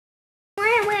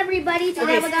everybody.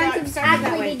 Today we're going to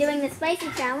actually be doing the spicy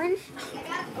challenge.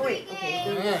 Oh wait, okay.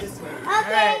 Okay, So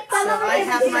I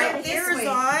have my ears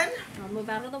on. I'll move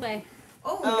out of the way.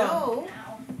 Oh no.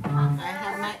 I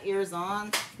have my ears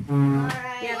on.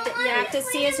 Alright. You have to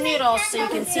see his noodles so you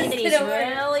can see that he's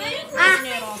really eating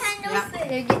his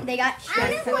noodles. They got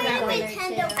shrimp on there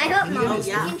too. I hope Mom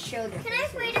can show them. Can I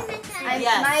play the Nintendo?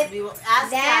 Yes, we will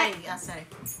ask Daddy. Yes, sorry.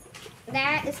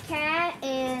 That is Cat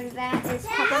and that is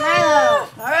Papa Milo.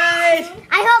 Alright.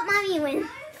 I hope Mommy wins.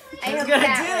 We're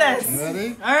gonna do this.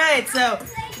 Ready? Alright, so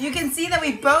you can see that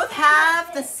we both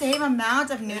have the same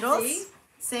amount of noodles.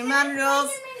 Same amount of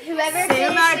noodles.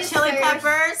 Same amount of chili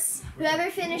peppers. Whoever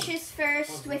finishes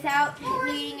first without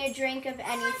needing a drink of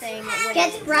anything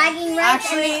Gets bragging rights.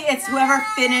 Actually, it's whoever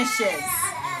finishes.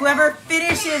 Whoever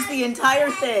finishes the entire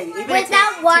thing. Even if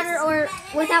Without water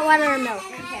or milk.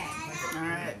 Okay.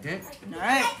 Alright.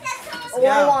 Alright. Or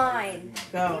wine.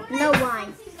 Go. No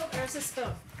wine. Where's the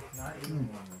spoon?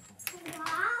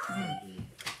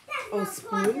 Oh,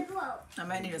 spoon? I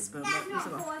might need a spoon, but use a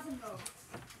one.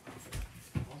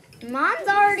 Mom's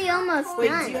already almost Wait,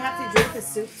 done. do you have to drink the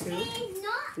soup too?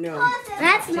 No.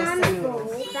 That's Just Mom's the bowl.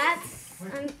 noodles. That's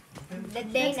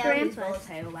They know Grandpa's.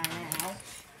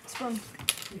 Spoon.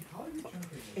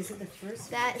 Is it the first?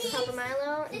 That is Papa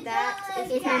Milo. That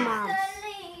is It's my Cat. mom's.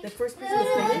 The first person to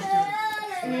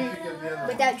finish?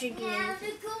 Without drinking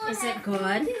anything. Is it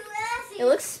good? It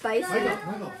looks spicy.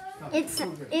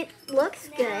 It looks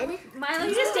good. Milo,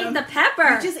 you just ate the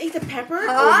pepper. You just ate the pepper?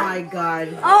 Oh my god.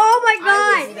 Oh my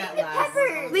I was god! that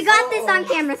last. We got this on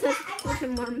camera, so it's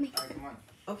more me.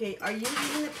 Okay, are you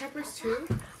eating the peppers too?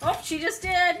 Oh, she just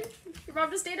did. Your mom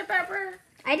just ate a pepper.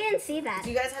 I didn't see that. Do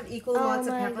you guys have equal amounts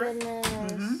of pepper?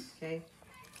 goodness. Okay.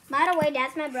 By the way,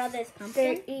 that's my brother's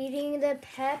They're pumpkin. eating the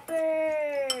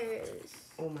peppers.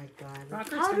 Oh my god.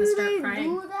 Rocker's How gonna do start they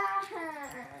crying. do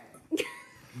that?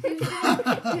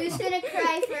 Who's gonna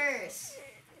cry first?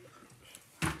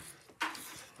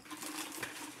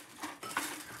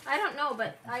 I don't know,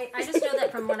 but I just know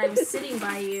that from when I was sitting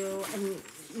by you and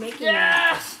making it,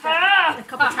 that a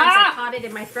couple times I caught it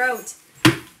in my throat.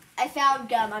 I found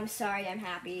gum. I'm sorry. I'm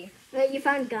happy. Wait, you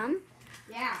found gum?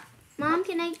 Yeah. Mom,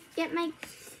 can I get my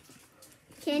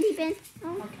candy bin?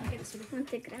 Oh, Okay, this will be- I'll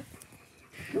take it out.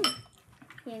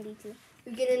 Candy too.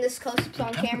 We getting this close up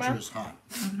on camera. Temperature's hot.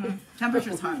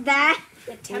 Temperature's hot. That.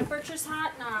 The temperature's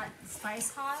hot, not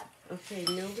spice hot. Okay,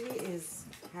 nobody is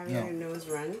having their nose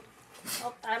run.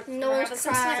 Oh, I'm No one's having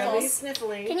some crying. Somebody's sniffles.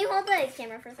 sniffling. Can you hold the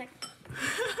camera for a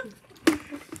second?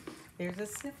 There's a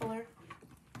sniffler.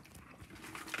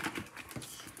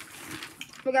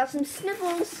 We got some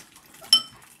sniffles.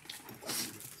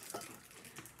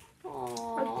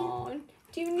 Oh,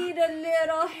 do you need a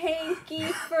little hanky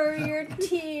for your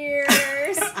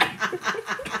tears?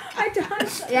 I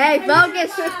don't. Yay,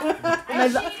 focus. I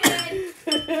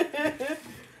cheated.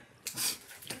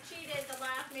 Cheated. The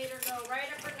laugh made her go right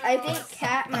up her nose. I think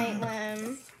Cat might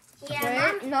win. Yeah,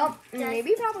 Right? Mom. Nope.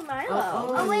 Maybe Papa Milo.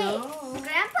 Oh, wait. no.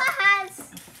 Grandpa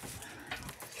has,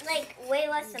 like, way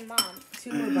less than Mom.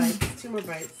 Two more bites. Two more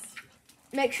bites.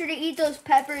 Make sure to eat those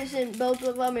peppers and both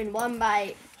of them in one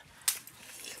bite.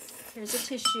 Here's a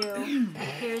tissue.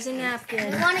 Here's a We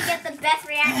napkin. want to get the best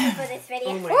reaction for this video.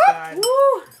 Oh my god.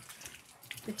 Woo!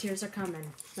 The tears are coming.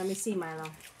 Let me see, Milo.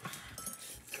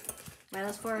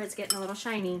 Milo's forehead's getting a little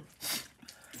shiny.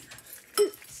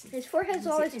 His forehead's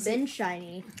always been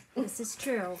shiny. This is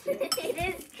true.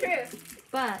 It is true.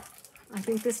 But I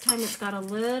think this time it's got a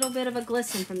little bit of a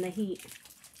glisten from the heat.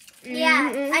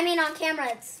 Yeah, I mean on camera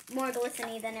it's more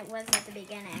glistening than it was at the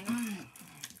beginning.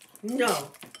 No.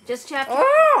 Just check.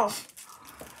 Oh!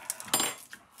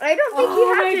 I don't think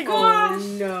you have to.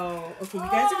 Oh no. Okay, you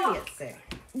guys are gonna get sick.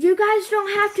 You guys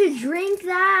don't have to drink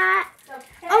that.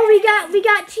 Oh, we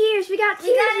got tears. We got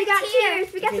tears. We got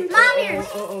tears. We got Okay, some tears.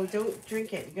 oh, don't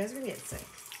drink it. You guys are gonna get sick.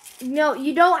 No,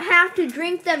 you don't have to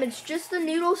drink them. It's just the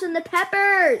noodles and the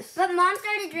peppers. But Mom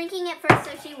started drinking it first,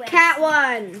 so she wins. Cat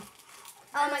won.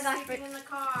 Oh my gosh. In the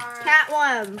car. Cat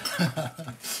won.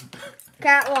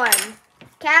 Cat won.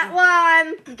 Cat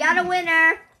won. You got a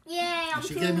winner. Yay, I'm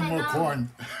She chewing gave me my more gum. corn.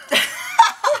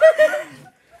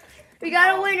 We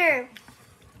got a winner.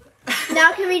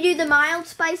 Now can we do the mild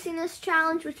spiciness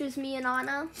challenge, which is me and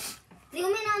Anna? Zoom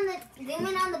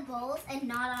in on the bowls and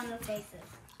not on the faces.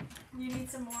 You need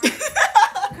some more.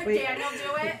 Could Wait. Daniel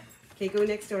do it? Okay, go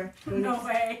next door. Go next.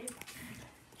 way.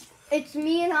 It's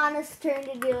me and Anna's turn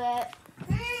to do it.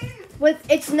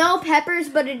 It's no peppers,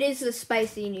 but it is the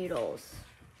spicy noodles.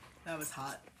 That was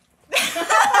hot. He's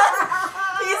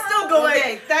still going.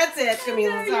 Okay, that's it,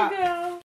 Camila. Stop.